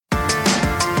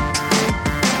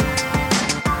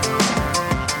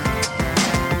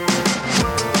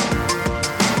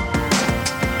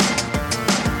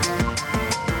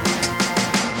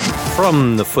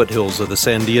From the foothills of the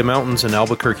Sandia Mountains in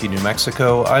Albuquerque, New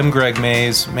Mexico, I'm Greg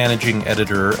Mays, managing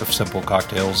editor of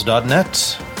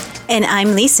SimpleCocktails.net. And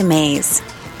I'm Lisa Mays.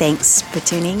 Thanks for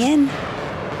tuning in.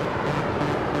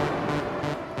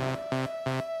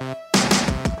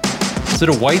 Is it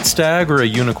a white stag or a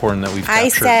unicorn that we've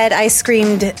captured? I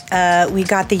screamed, we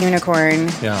got the unicorn.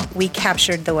 Yeah. We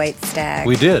captured the white stag.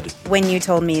 We did. When you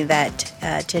told me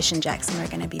that Tish and Jackson were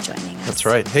going to be joining us. That's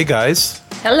right. Hey, guys.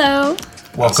 Hello.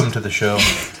 Welcome to the show.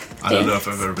 I don't know if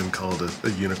I've ever been called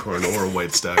a unicorn or a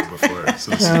white stag before.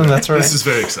 So that's right. This is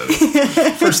very exciting.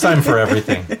 First time for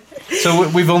everything. So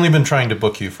we've only been trying to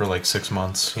book you for like 6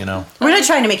 months, you know. We're not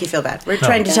trying to make you feel bad. We're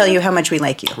trying to tell you how much we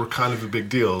like you. We're kind of a big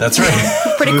deal. That's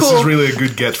right. Pretty This cool. is really a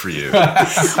good get for you.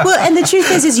 Well, and the truth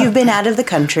is you've been out of the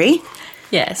country.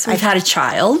 Yes, we've had a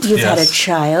child. You've had a Yes.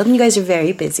 child, and you guys are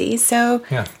very busy. So,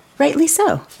 Yeah. rightly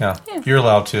so. Yeah. You're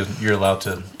allowed to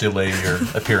delay your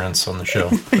appearance on the show.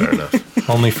 Fair enough.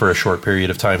 Only for a short period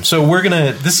of time. So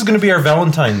this is gonna be our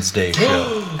Valentine's Day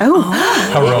show. Oh,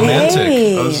 How romantic.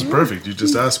 hey. Oh, this is perfect. You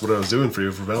just asked what I was doing for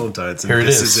you for Valentine's, and Here it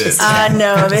this is. is it.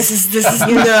 No, this is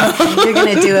no. You're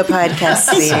going to do a podcast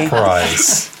today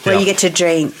Surprise. where Yeah. you get to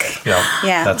drink. Yeah.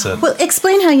 Yeah. That's it. Well,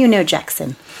 explain how you know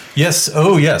Jackson. Yes.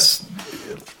 Oh, yes.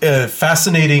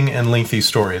 Fascinating and lengthy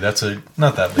story. Not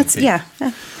that lengthy. Yeah.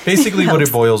 Basically, what Helps.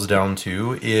 it boils down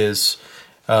to is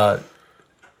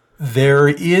there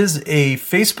is a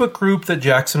Facebook group that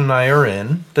Jackson and I are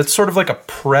in that's sort of like a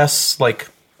press, like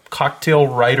cocktail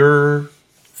writer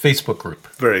Facebook group.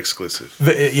 Very exclusive.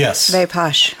 Yes. Very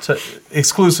posh. So,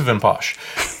 exclusive and posh.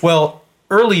 Well,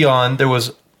 early on, there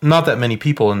was not that many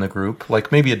people in the group,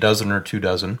 like maybe a dozen or 2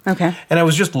 dozen. Okay. And I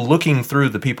was just looking through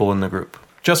the people in the group.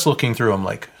 Just looking through, I'm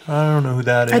like, I don't know who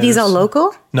that is. Are these all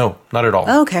local? No, not at all.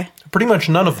 Oh, okay. Pretty much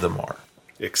none of them are.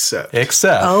 Except.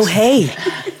 Oh, hey.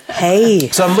 Hey.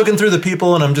 So I'm looking through the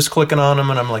people and I'm just clicking on them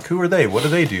and I'm like, who are they? What do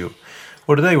they do?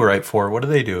 What do they write for? What do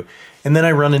they do? And then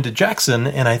I run into Jackson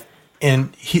and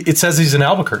it says he's in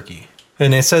Albuquerque.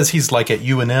 And it says he's like at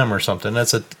UNM or something. At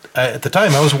the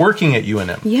time, I was working at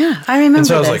UNM. Yeah, I remember And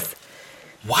so I was this. like,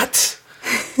 what?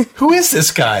 Who is this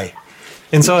guy?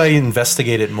 And so I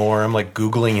investigate more. I'm like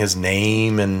Googling his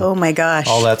name and Oh my gosh.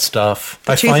 all that stuff.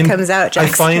 The truth comes out,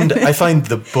 Jackson. I find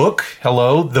the book,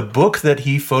 the book that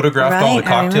he photographed all the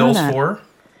Right, I remember cocktails that. for.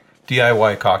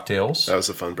 DIY cocktails. That was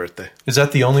a fun birthday. Is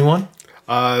that the only one?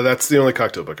 That's the only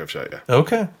cocktail book I've shot, yeah.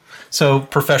 Okay. So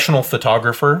professional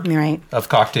photographer Right. of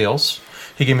cocktails.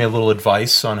 He gave me a little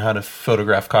advice on how to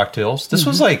photograph cocktails. This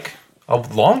was like a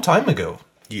long time ago.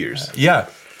 Years. Yeah,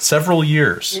 several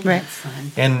years. Right.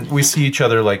 And we see each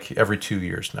other like every 2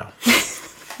 years now.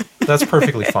 That's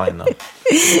perfectly fine, though.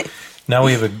 Now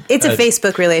we have It's a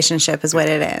Facebook relationship is what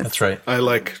it is. That's right. I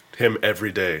like him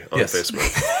every day on Yes.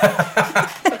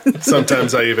 Facebook.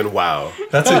 Sometimes I even wow.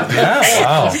 That's it. Yeah,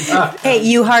 wow. Hey,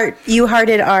 you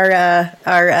hearted our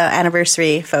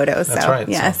anniversary photos. That's so, right.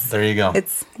 Yes. So there you go.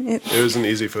 It was an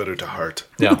easy photo to heart.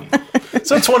 Yeah.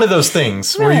 So it's one of those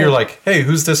things where you're like, hey,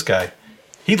 who's this guy?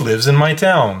 He lives in my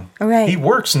town. Right. He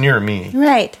works near me.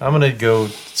 Right. I'm going to go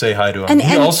say hi to him. And-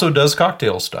 he and- also does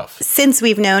cocktail stuff. Since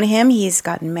we've known him, he's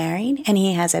gotten married and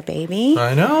he has a baby.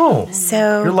 I know.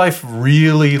 So Your life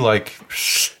really,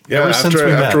 Yeah, ever since we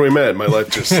met. after we met, my life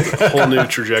just a whole new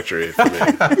trajectory for me.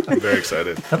 I'm very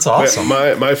excited. That's awesome.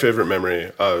 My favorite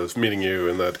memory of meeting you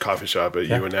in that coffee shop at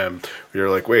UNM, where you're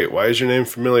like, wait, why is your name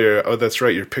familiar? Oh, that's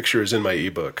right, your picture is in my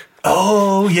ebook.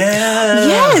 Oh, yeah.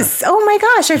 yes. Oh my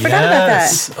gosh, I forgot about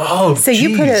that. Oh, So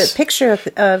you put a geez. picture of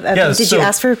Yeah, did so- you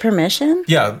ask for permission?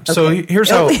 Yeah, so here's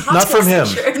how, not from him.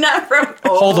 Not from.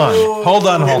 Hold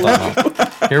on.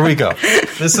 Here we go.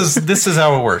 This is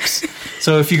how it works.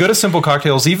 So if you go to Simple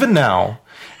Cocktails, even now,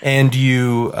 and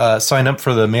you sign up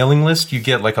for the mailing list, you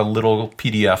get like a little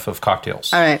PDF of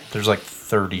cocktails. All right. There's like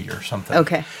 30 or something.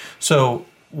 Okay. So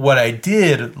what I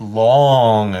did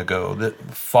long ago,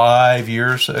 5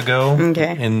 years ago,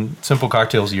 Okay. in Simple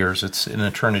Cocktails years, it's an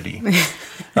eternity.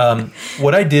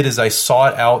 What I did is I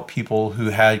sought out people who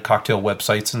had cocktail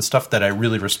websites and stuff that I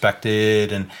really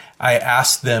respected, and I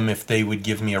asked them if they would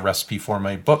give me a recipe for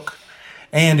my book,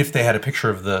 and if they had a picture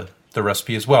of the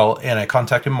recipe as well. And I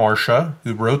contacted Marcia,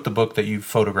 who wrote the book that you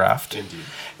photographed. Indeed.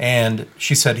 And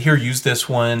she said, here, use this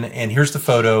one, and here's the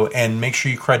photo, and make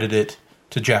sure you credit it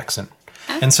to Jackson.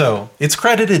 And so it's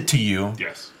credited to you.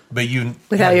 Yes. But you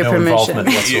Without had your no permission. involvement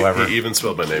whatsoever. He even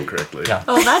spelled my name correctly. Yeah.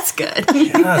 Oh, that's good.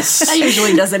 Yes. That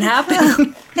usually doesn't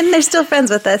happen. And they're still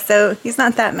friends with us, so he's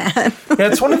not that mad. Yeah,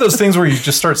 it's one of those things where you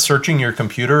just start searching your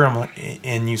computer,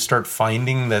 and you start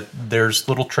finding that there's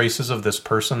little traces of this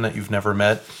person that you've never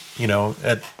met,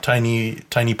 at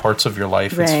tiny parts of your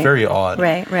life. It's Right. very odd.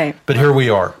 Right. But here we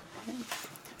are.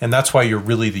 And that's why you're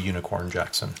really the unicorn,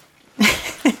 Jackson.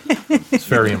 It's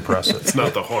very impressive. It's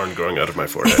not the horn growing out of my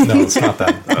forehead. No, it's not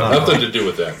that. Nothing to do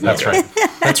with that. That's right.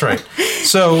 That's right.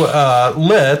 So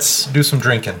let's do some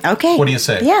drinking. Okay. What do you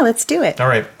say? Yeah, let's do it. All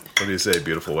right. What do you say,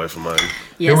 beautiful wife of mine? Yes,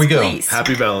 Here we go. please.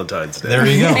 Happy Valentine's Day. There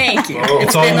you go. Thank you. It's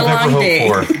It's all been a we've ever long day.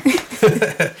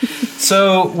 hoped for.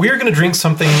 So we're going to drink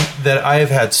something that I have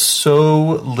had so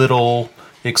little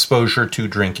exposure to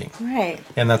drinking, Right.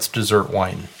 and that's dessert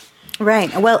wine.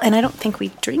 Right. Well, and I don't think we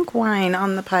drink wine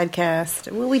on the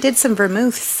podcast. Well, we did some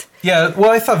vermouths. Yeah, well,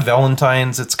 I thought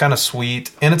Valentine's, it's kind of sweet,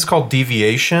 and it's called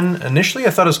Deviation. Initially, I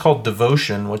thought it was called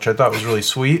Devotion, which I thought was really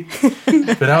sweet,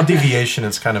 but now Deviation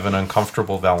is kind of an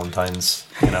uncomfortable Valentine's,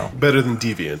 Better than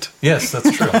Deviant. Yes, that's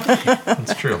true.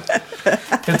 That's true.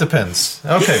 It depends.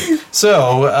 Okay,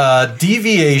 so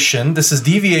Deviation, this is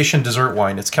Deviation dessert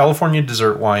wine. It's California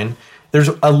dessert wine. There's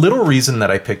a little reason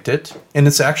that I picked it, and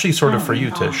it's actually sort of for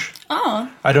you, Tish. Oh,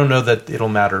 I don't know that it'll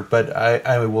matter, but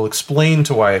I will explain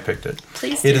to why I picked it.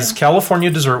 Please It do. is California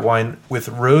dessert wine with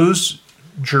rose,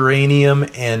 geranium,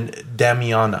 and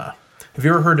Damiana. Have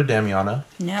you ever heard of Damiana?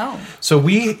 no. So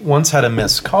we once had a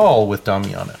mezcal with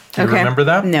Damiana. Do you remember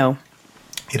that? No.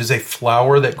 It is a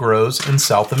flower that grows in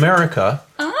South America,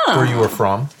 where you are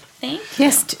from. Thank you.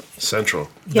 Yes. Central.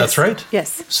 That's right.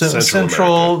 Yes.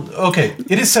 Central Okay,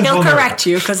 it is Central He'll America. correct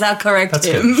you because I'll correct That's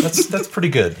him. good. That's pretty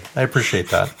good. I appreciate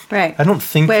that. Right. I don't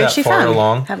think Where is that she far from?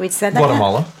 along. Have we said that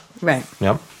Guatemala. Right.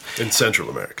 Yep. In Central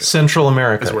America. Central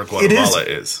America. Is where Guatemala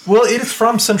is. Well, it is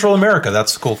from Central America.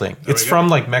 That's the cool thing. It's we go. from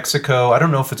like Mexico. I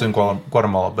don't know if it's in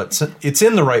Guatemala, but it's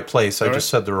in the right place. I just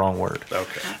said the wrong word.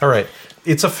 Okay. All right.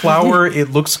 It's a flower.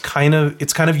 It's kind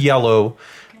of yellow,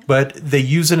 but they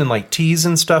use it in like teas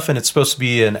and stuff, and it's supposed to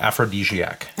be an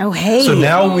aphrodisiac. Oh, hey. So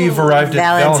now we've arrived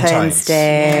at Valentine's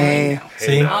Day.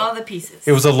 See, All the pieces.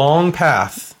 it was a long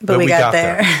path, But we got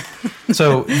there.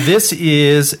 So this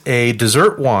is a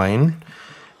dessert wine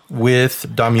with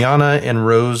Damiana and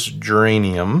rose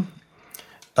geranium.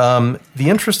 The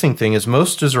interesting thing is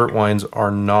most dessert wines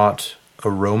are not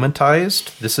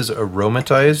aromatized. This is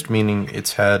aromatized, meaning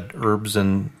it's had herbs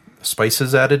and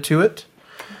spices added to it.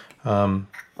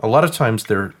 A lot of times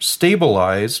they're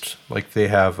stabilized, like they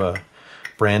have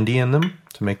brandy in them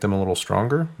to make them a little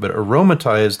stronger. But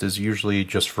aromatized is usually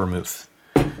just vermouth.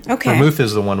 Okay. Vermouth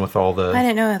is the one with all the I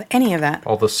didn't know any of that.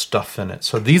 all the stuff in it.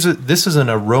 So this is an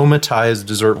aromatized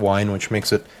dessert wine, which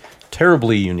makes it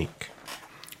terribly unique,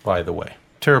 by the way.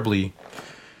 Terribly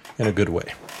in a good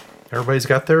way. Everybody's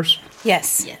got theirs?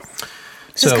 Yes. Yes.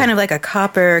 This is kind of like a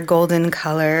copper golden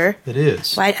color. It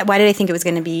is. Why did I think it was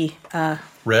going to be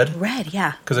Red? red?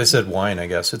 Yeah. Because I said wine, I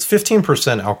guess. It's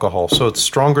 15% alcohol, so it's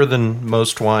stronger than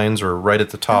most wines or right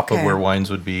at the top of Okay. where wines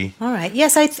would be. All right.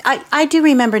 Yes, I do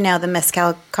remember now the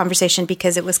mezcal conversation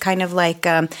because it was kind of like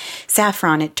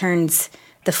saffron.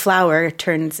 The flower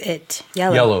turns it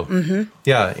yellow. Yellow. Mm-hmm.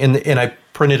 Yeah, and I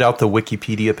printed out the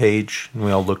Wikipedia page, and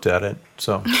we all looked at it.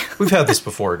 So we've had this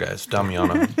before, guys.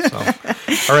 Damiana.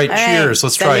 So. All right, cheers.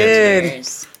 Let's try it.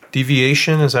 Cheers.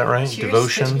 Deviation, is that right? Cheers.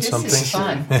 Devotion, This something? is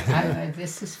fun.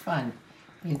 This is fun.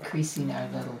 Increasing our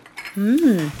little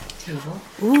table.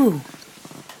 Ooh.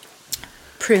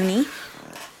 Pruny.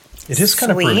 It is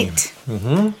kind of pruny. Sweet.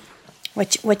 Mm-hmm.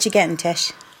 What you getting,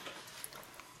 Tish?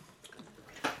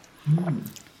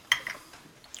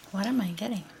 What am I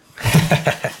getting?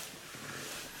 A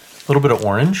little bit of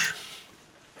orange,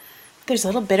 There's a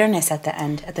little bitterness at the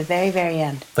end, at the very, very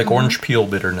end. like orange peel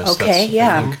bitterness. Okay, That's, I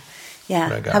yeah. think. Yeah.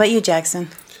 What I got. How about you, Jackson?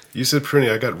 You said pruny,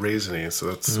 I got raisiny, so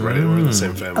that's right. We're in the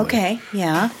same family. Okay,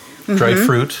 yeah. Dried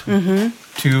fruit.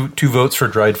 Mm-hmm. Two votes for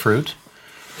dried fruit.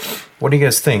 What do you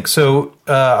guys think? So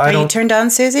I Are don't. you turned on,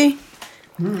 Susie?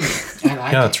 I like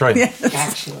Yeah, that's right.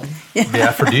 Actually. The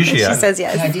aphrodisiac. She says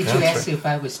yes. Now, did you ask if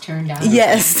I was turned on?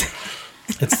 Yes,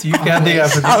 It's you got the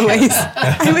aphrodisiac. always.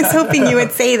 I was hoping you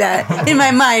would say that. In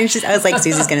my mind, I was like,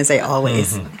 Susie's going to say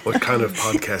always. What kind of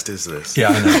podcast is this? Yeah,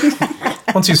 I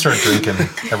know. Once you start drinking,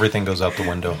 everything goes out the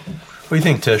window. What do you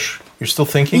think, Tish? You're still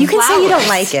thinking? You can say you don't Flowers.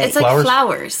 like it. It's like Flowers?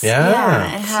 flowers.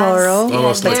 Yeah. It has, Floral.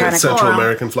 Almost like a Botanical. Central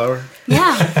American flower.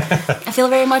 Yeah. I feel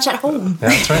very much at home.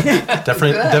 That's right.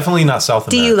 Definitely not South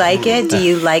Do America. you like it? Do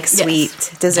you like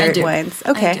sweet dessert I do. wines?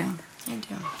 I Okay. do. I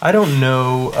do. I don't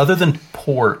know, other than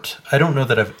port, I don't know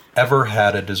that I've ever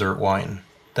had a dessert wine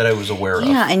that I was aware of.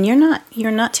 Yeah, and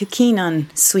you're not too keen on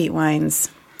sweet wines.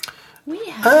 We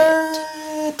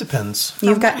had It depends.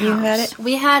 You've from had house. it?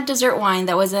 We had dessert wine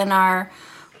that was in our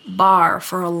bar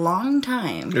for a long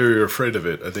time. You're afraid of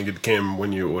it. I think it came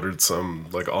when you ordered some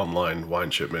like online wine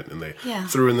shipment, and they Yeah.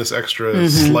 threw in this extra,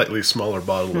 slightly smaller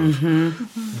bottle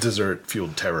of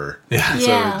dessert-fueled terror. Yeah. So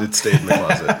Yeah. it stayed in the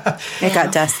closet. It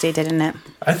got dusty, didn't it?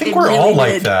 I think It we're all really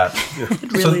like did. that.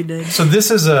 It really did. So this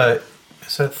is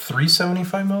is that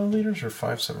 375 milliliters or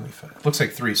 575? Looks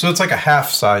like 3. So it's like a half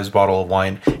size bottle of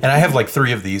wine. And I have like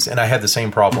 3 of these, and I had the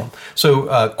same problem. So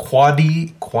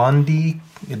Quandi,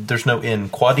 there's no N,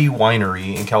 Quadi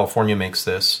Winery in California makes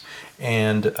this.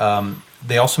 And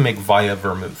they also make Via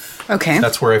Vermouth. Okay.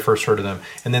 That's where I first heard of them.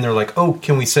 And then they're like, oh,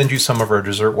 can we send you some of our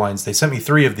dessert wines? They sent me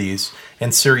 3 of these,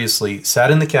 and seriously,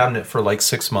 sat in the cabinet for like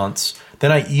 6 months.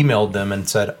 Then I emailed them and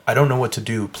said, I don't know what to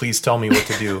do. Please tell me what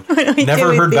to do. we Never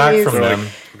do heard with back these? from them.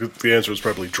 The answer was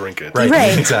probably drink it.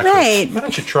 Right, exactly. right. Why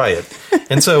don't you try it?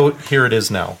 And so here it is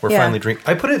now. We're Yeah. finally drinking.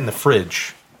 I put it in the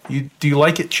fridge. Do you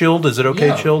like it chilled? Is it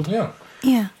okay chilled? Yeah.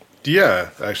 Yeah. Yeah,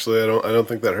 actually, I don't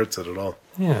think that hurts it at all.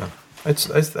 Yeah. I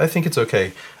think it's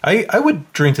okay. I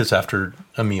would drink this after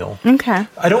a meal. Okay.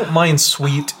 I don't mind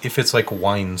sweet if it's like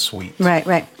wine sweet. Right,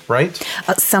 right. Right?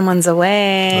 Oh, someone's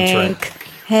awake. That's right.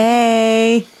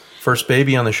 Hey. First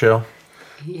baby on the show.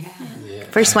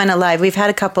 First one alive. We've had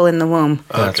a couple in the womb.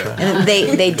 That's Okay. right. And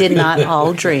they did not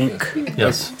all drink.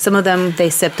 Yes. Some of them, they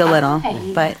sipped a little,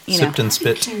 but, you know. Sipped and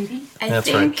spit. I That's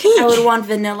think I would want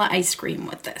vanilla ice cream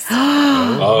with this.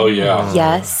 Oh, yeah.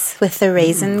 Yes, with the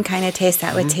raisin kind of taste,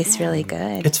 that would taste really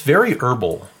good. It's very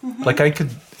herbal. Like I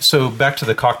could. So back to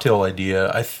the cocktail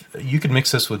idea. You could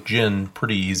mix this with gin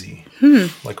pretty easy.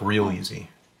 Like real easy.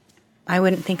 I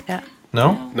wouldn't think that.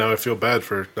 No? Now I feel bad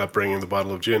for not bringing the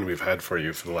bottle of gin we've had for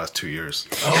you for the last 2 years.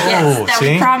 Yes, that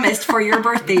see? we promised for your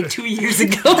birthday 2 years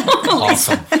ago.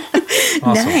 Awesome.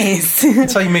 Nice.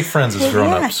 That's how you make friends as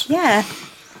grown-ups. Yeah.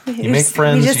 You make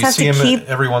friends, you see them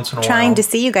every once in a while. trying to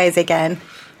see you guys again.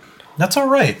 That's all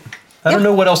right. I don't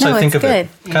know what else No, I think it's of it.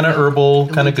 Kind of herbal,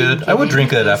 kind of good. I would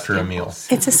drink that those after a meal. dimples.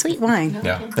 It's a sweet wine.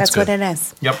 Yeah, That's what good. it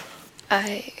is. Yep.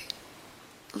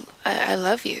 I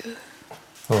love you.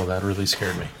 Oh, that really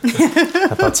scared me.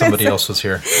 I thought somebody else was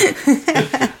here.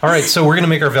 All right, so we're going to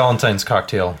make our Valentine's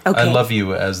cocktail. Okay. I love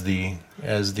you, as the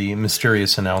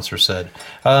mysterious announcer said.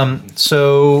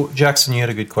 So, Jackson, you had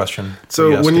a good question.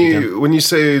 So asked when it again. you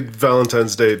say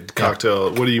Valentine's Day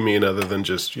cocktail, what do you mean other than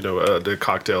just the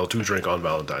cocktail to drink on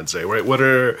Valentine's Day? Right? What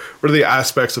are the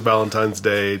aspects of Valentine's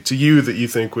Day to you that you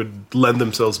think would lend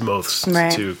themselves most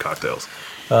Right. to cocktails?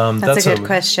 That's a good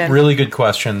question. Really good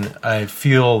question. I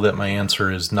feel that my answer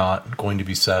is not going to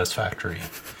be satisfactory.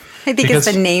 I think Because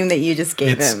it's the name that you just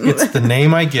gave him. It's the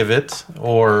name I give it,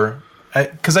 or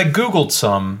because I Googled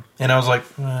some and I was like,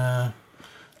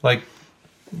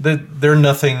 they're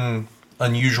nothing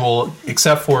unusual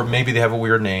except for maybe they have a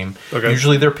weird name. Okay.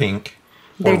 Usually they're pink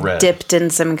or They're red. dipped in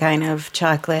some kind of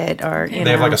chocolate or, you know.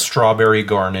 They have like a strawberry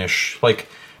garnish. Like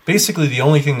basically the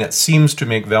only thing that seems to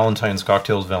make Valentine's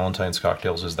cocktails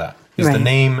is the Right.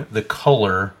 name, the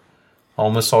color,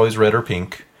 almost always red or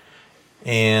pink,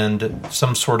 and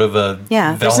some sort of a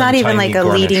Yeah, there's not even like a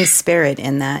Valentine-y leading garnish. spirit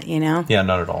in that, you know? Yeah,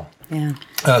 not at all. Yeah.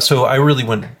 So I really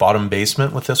went bottom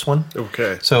basement with this one.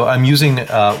 Okay. So I'm using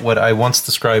what I once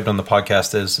described on the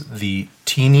podcast as the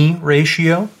teeny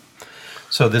ratio.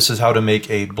 So this is how to make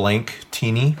a blank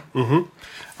teeny.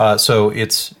 Mm-hmm. So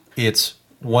it's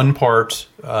 1 part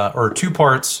or 2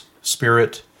 parts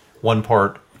spirit, 1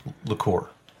 part liqueur.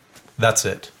 That's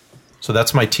it. So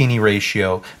that's my teeny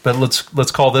ratio. But let's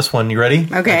call this one. You ready?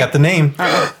 Okay. I got the name.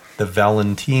 The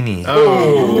Valentini.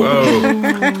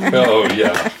 Oh,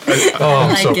 yeah. Oh,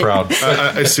 I'm so like it. proud.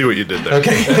 I see what you did there.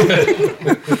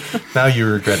 Okay. Now you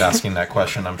regret asking that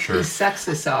question, I'm sure. He sucks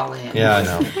us all in. Yeah, I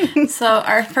know. So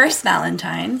our first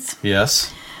Valentine's,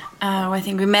 Yes. I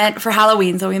think we met for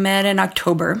Halloween, so we met in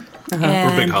October.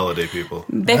 We're big holiday people.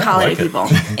 Big holiday like it. people.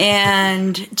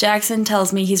 And Jackson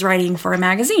tells me he's writing for a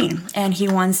magazine, and he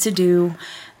wants to do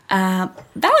a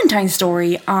Valentine's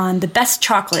story on the best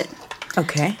chocolate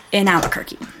Okay. in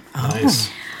Albuquerque. Nice.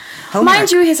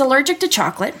 Mind you, he's allergic to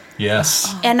chocolate,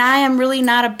 Yes. and I am really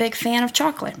not a big fan of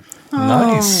chocolate.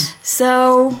 Nice.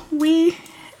 So we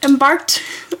embarked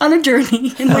on a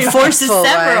journey, and we went to forceful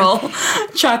several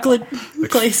chocolate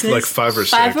places. like 5 or 6.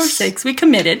 5 or 6. We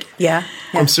committed. Yeah.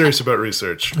 I'm serious about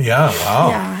research. Yeah, wow.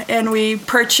 Yeah, and we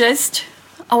purchased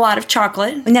a lot of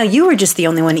chocolate. Now, you were just the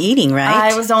only one eating,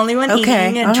 right? I was the only one Okay,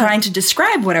 eating and all right. trying to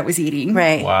describe what I was eating.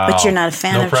 Right. Wow. But you're not a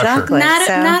fan No of pressure. chocolate.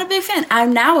 Not a big fan.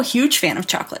 I'm now a huge fan of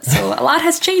chocolate, so a lot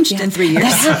has changed in 3 years.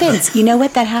 That happens. You know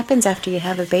what? That happens after you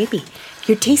have a baby.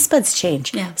 Your taste buds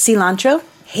change. Yeah. Cilantro,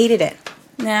 hated it.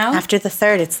 now. After the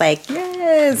third, it's like,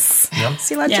 yes,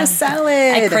 cilantro Yeah.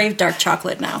 salad. I crave dark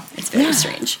chocolate now. It's very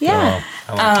strange. Yeah.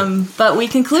 Oh, I like it. But we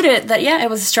concluded that, it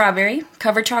was strawberry,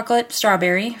 covered chocolate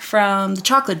strawberry from the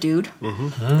Chocolate Dude.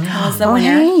 That was the Oh,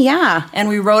 winner. hey, yeah. And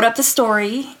we wrote up the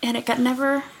story, and it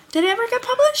did it ever get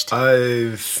published?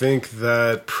 I think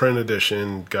that print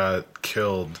edition got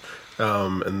killed,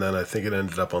 and then I think it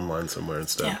ended up online somewhere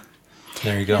instead. Yeah.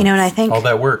 There you go. You know what I think? All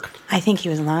that work. I think he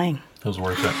was lying. It was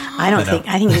worth it.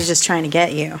 I think he was just trying to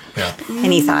get you. Yeah.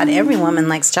 And he thought every woman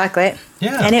likes chocolate.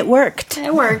 Yeah. And it worked.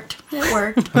 It worked.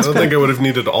 I don't think I would have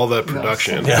needed all that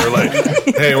production. Yeah. We're like,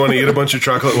 hey, I want to eat a bunch of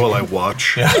chocolate while I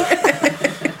watch.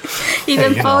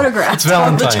 Even you know, photographs it's of the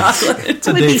Valentine's. chocolate. It's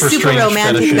It a would day be for super strange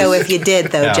romantic, fetishes. though, if you did,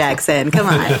 though, Yeah. Jackson. Come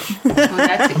on. Well,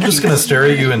 that's a I'm just going to stare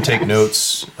at you and take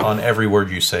notes on every word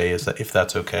you say, if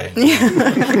that's okay.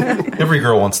 Every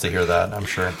girl wants to hear that, I'm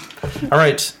sure. All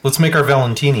right, let's make our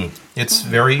Valentini. It's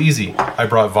very easy. I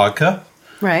brought vodka,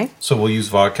 Right. so we'll use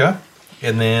vodka.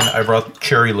 And then I brought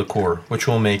cherry liqueur, which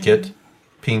will make it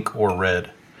pink or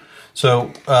red.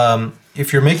 So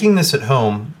if you're making this at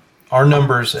home, our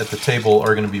numbers at the table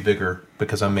are going to be bigger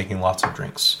because I'm making lots of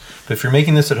drinks. But if you're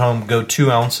making this at home, go 2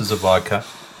 ounces of vodka.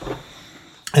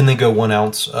 And then go 1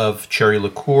 ounce of cherry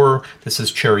liqueur. This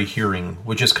is cherry hearing,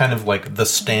 which is kind of like the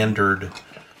standard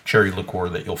cherry liqueur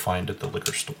that you'll find at the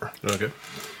liquor store. Okay.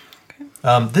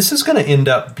 This is going to end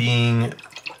up being...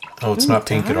 Oh, it's not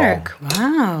pink at all. Dark.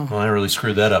 Wow. Well, I really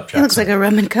screwed that up, Jackson. It looks like a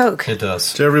rum and coke. It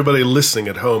does. To everybody listening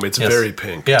at home, it's Yes. very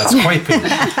pink. Yeah, it's quite pink.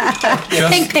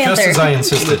 Pink just Panther. as I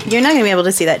insisted. You're not going to be able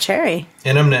to see that cherry.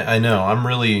 And I know, I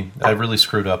really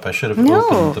screwed up. I should have No.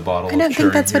 opened the bottle I don't of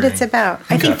cherry think that's what it's hearing. about.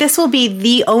 I Okay. think this will be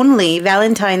the only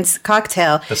Valentine's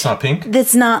cocktail That's not pink?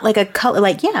 that's not like a color.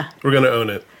 Like, We're going to own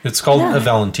it. It's called Yeah. a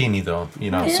Valentini, though,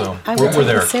 so I we're would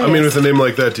there. take it I mean, with a name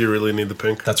like that, do you really need the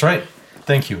pink? That's right.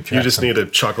 Thank you, Jackson. You just need a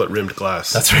chocolate-rimmed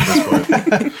glass. That's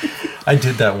right. I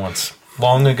did that once.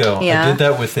 Long ago. Yeah. I did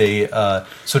that with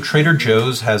so Trader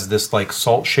Joe's has this like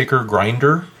salt shaker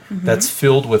grinder that's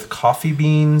filled with coffee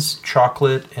beans,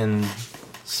 chocolate, and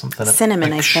something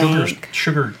Cinnamon, like I sugar, think.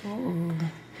 sugar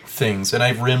things. And I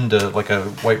rimmed like a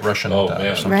White Russian Oh, with that or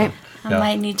man. something. Right. I Yeah.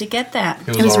 might need to get that.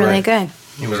 It was all really right. good.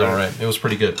 It was all right. It was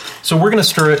pretty good. So we're going to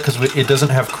stir it because it doesn't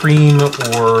have cream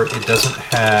or it doesn't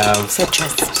have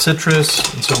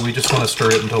citrus. And so we just want to stir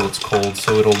it until it's cold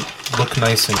so it'll look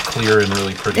nice and clear and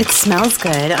really pretty. It smells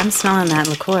good. I'm smelling that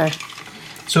liqueur.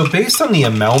 So based on the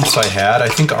amounts I had, I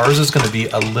think ours is going to be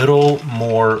a little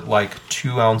more like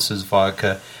 2 ounces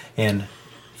vodka and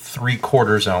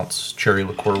 3/4 ounce cherry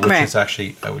liqueur, which Right. is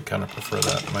actually, I would kind of prefer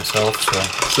that myself.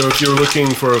 So if you're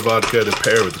looking for a vodka to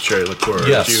pair with the cherry liqueur,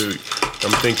 Yes. I'm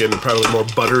thinking probably more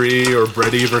buttery or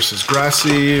bready versus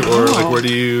grassy, or like where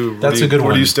do you? That's a good Where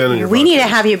do one. you stand on your? We need to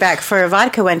vodka? have you back for a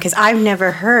vodka one because I've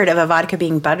never heard of a vodka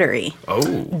being buttery. Oh,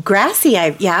 Grassy,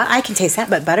 I can taste that,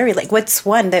 but buttery, like what's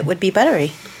one that would be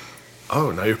buttery?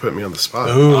 oh! Now you're putting me on the spot.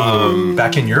 Ooh,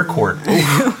 back in your court.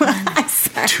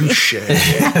 Touche. You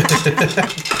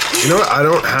know what? I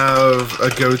don't have a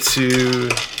go-to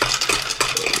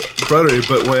buttery,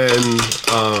 but when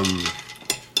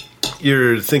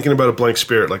you're thinking about a blank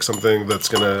spirit, like something that's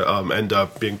gonna end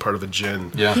up being part of a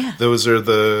gin. Yeah. Those are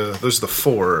the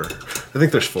four. I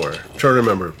think there's four. I'm trying to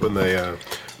remember when they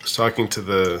was talking to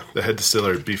the head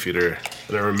distiller at Beefeater,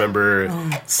 and I remember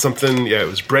something. Yeah, it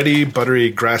was bready, buttery,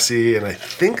 grassy, and I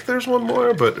think there's one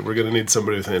more, but we're gonna need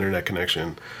somebody with an internet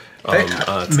connection. To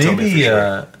tell me for Maybe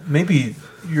sure. maybe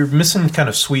you're missing kind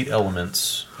of sweet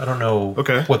elements. I don't know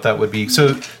Okay. what that would be.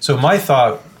 So my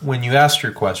thought when you asked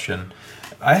your question,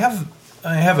 I have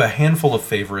a handful of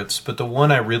favorites, but the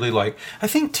one I really like, I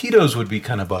think Tito's would be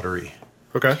kind of buttery.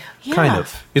 Okay. Kind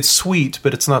of. It's sweet,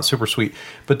 but it's not super sweet.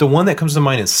 But the one that comes to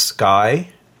mind is Sky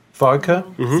vodka,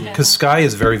 because Sky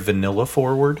is very vanilla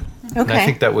forward. And I Okay.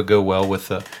 think that would go well with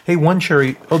the. Hey, one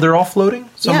cherry. Oh, they're all floating.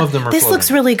 Some of them are. This floating.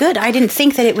 looks really good. I didn't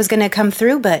think that it was going to come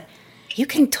through, but you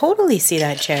can totally see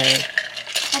that cherry.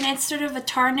 And it's sort of a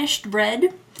tarnished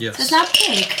red. Yes. So it's not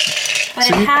pink, but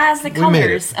See, it has the we made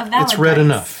colors it. of Valentine's. It's red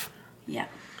enough. Yeah.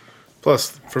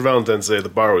 Plus, for Valentine's Day, the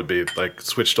bar would be like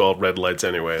switched to all red lights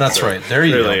anyway. That's So right. There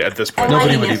you really, go. at this A point,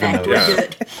 Nobody lighting would even effect. notice. We're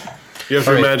good. you have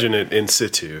to All right. imagine it in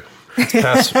situ.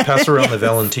 Pass around the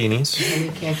Valentinis. Let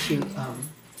me catch you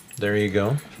There you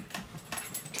go.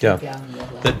 Yeah. down the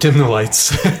light, That dim the lights.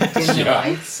 dim the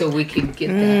lights so we can get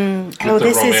that. Oh, the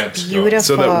this romance is going. beautiful.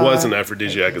 So that was an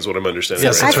aphrodisiac, is what I'm understanding.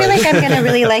 Yes, I right? feel like I'm going to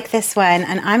really like this one,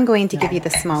 and I'm going to give you the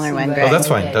smaller one, See, Greg. Oh, that's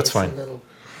but fine, that's it's a fine. little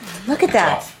Look at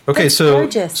that. Okay, That's so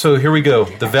gorgeous. so here we go.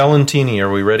 The Valentini.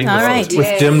 Are we ready? All with, right.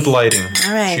 with dimmed lighting.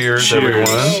 All right. Cheers, everyone.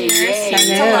 Cheers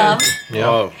to love. Yeah.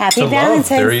 Oh, Happy To love. Valentine's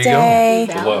There you go. Day.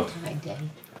 Valentine's Day.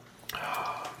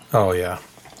 Oh yeah.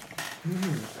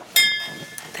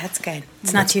 That's good.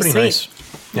 It's not too Pretty sweet. nice.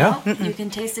 Yeah. You can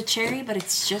taste the cherry, but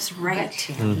it's just right.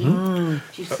 Did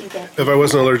you see that? if I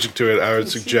wasn't allergic to it, I would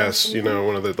suggest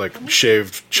one of the like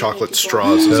shaved chocolate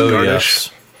straws as a Oh garnish.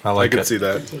 yes. I I like could it. see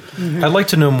that. I'd like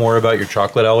to know more about your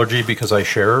chocolate allergy because I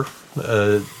share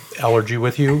allergy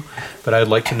with you, but I'd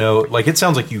like to know. Like, it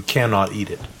sounds like you cannot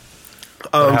eat it.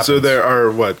 So happens? there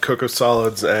are cocoa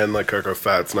solids and like cocoa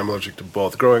fats, and I'm allergic to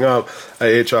both. Growing up, I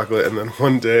ate chocolate, and then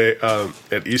one day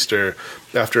at Easter,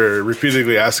 after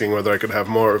repeatedly asking whether I could have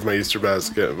more of my Easter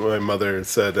basket, my mother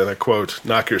said, and I quote,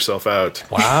 "Knock yourself out."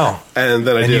 Wow. And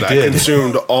then I And did. you I did.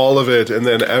 consumed all of it, and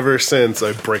then ever since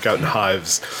I break out in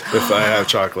hives if I have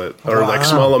chocolate or like Wow.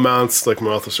 small amounts. Like my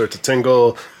mouth will start to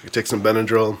tingle. You take some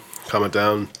Benadryl, calm it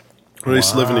down. When I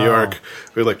used to live in New York,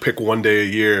 we would like pick one day a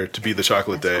year to be the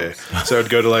chocolate day. So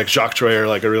I'd go to like Jacques Troy or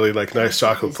like a really like nice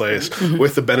chocolate place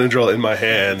with the Benadryl in my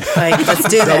hand, Like, let's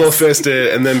do double this. fist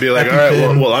it, and then be like, all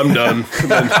right, well, I'm done.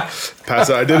 And then pass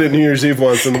out. I did it New Year's Eve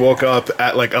once and woke up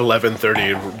at like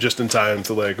 11:30 just in time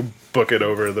to like book it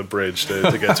over the bridge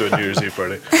to get to a New Year's Eve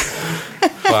party.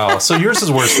 Wow. So yours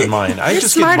is worse than mine. I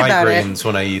just get smart about it. migraines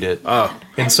when I eat it.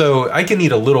 And so I can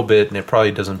eat a little bit and it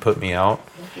probably doesn't put me out.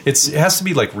 It has to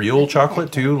be like real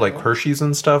chocolate too, like Hershey's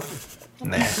and stuff.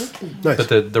 Nah. Nice.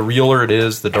 But the realer it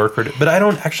is, the darker it is. But I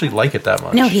don't actually like it that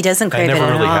much. No, he doesn't crave I it never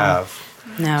at really all.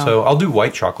 have. No. So I'll do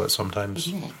white chocolate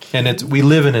sometimes. And we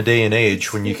live in a day and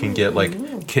age when you can get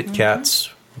like Kit Kats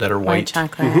that are white,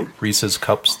 chocolate. Reese's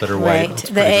cups that are white. Right. It's The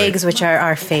pretty great. eggs, which are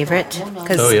our favorite.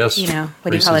 Because, Oh, yes.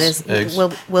 what do you call it? Reese's Is eggs.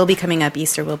 will be coming up.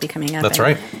 Easter will be coming up. That's and-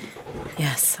 right.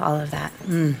 Yes, all of that.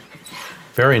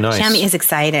 Very nice. Shammy is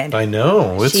excited. I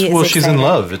know. She is She's in excited.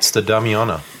 love. It's the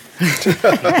Damiana.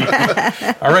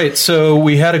 All right, so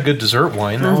we had a good dessert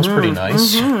wine. That was pretty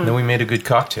nice. Then we made a good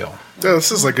cocktail. Yeah,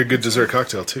 this is like a good dessert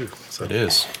cocktail too. So. It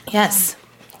is. Yes,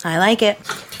 I like it.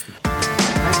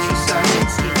 Aren't you sorry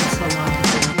it's taken so long to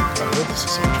get here? Oh, this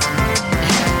is so much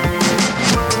fun.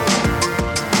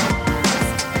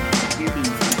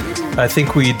 I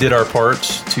think we did our part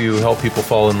to help people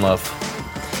fall in love.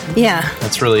 Yeah.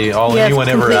 That's really all You have anyone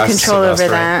ever complete asks control of us,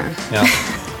 over right? that.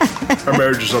 Yeah. Our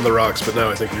marriage is on the rocks, but now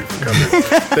I think you've recovered.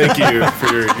 Thank you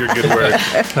for your good work.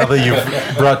 Now that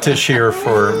you've brought Tish here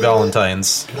for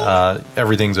Valentine's,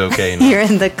 everything's okay now. You're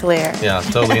in the clear. Yeah,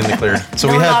 totally in the clear. So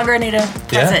No we had. longer need a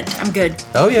present. I'm good.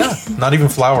 Oh yeah, not even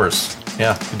flowers.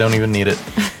 Yeah, you don't even need it.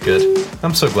 Good.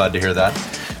 I'm so glad to hear that.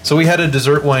 So we had a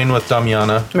dessert wine with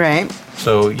Damiana. Right.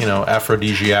 So,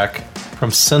 aphrodisiac from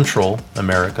Central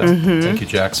America. Thank you,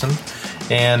 Jackson.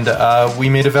 And we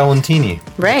made a Valentini.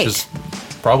 Right. Which is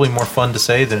probably more fun to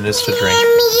say than it is to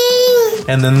drink.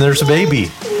 And then there's a baby.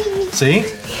 See?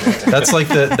 That's like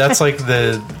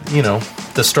the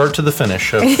the start to the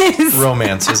finish of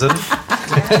romance, isn't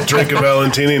it? Drink a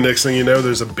Valentini, next thing you know,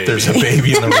 there's a baby. There's a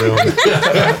baby in the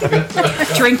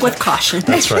room. Drink with caution.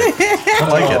 That's right. I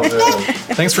like it.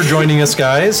 Thanks for joining us,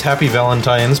 guys. Happy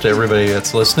Valentine's to everybody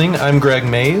that's listening. I'm Greg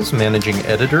Mays, managing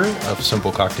editor of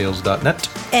simplecocktails.net.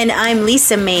 And I'm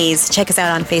Lisa Mays. Check us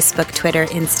out on Facebook, Twitter,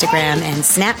 Instagram, and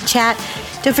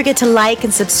Snapchat. Don't forget to like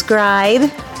and subscribe.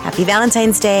 Happy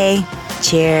Valentine's Day.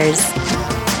 Cheers.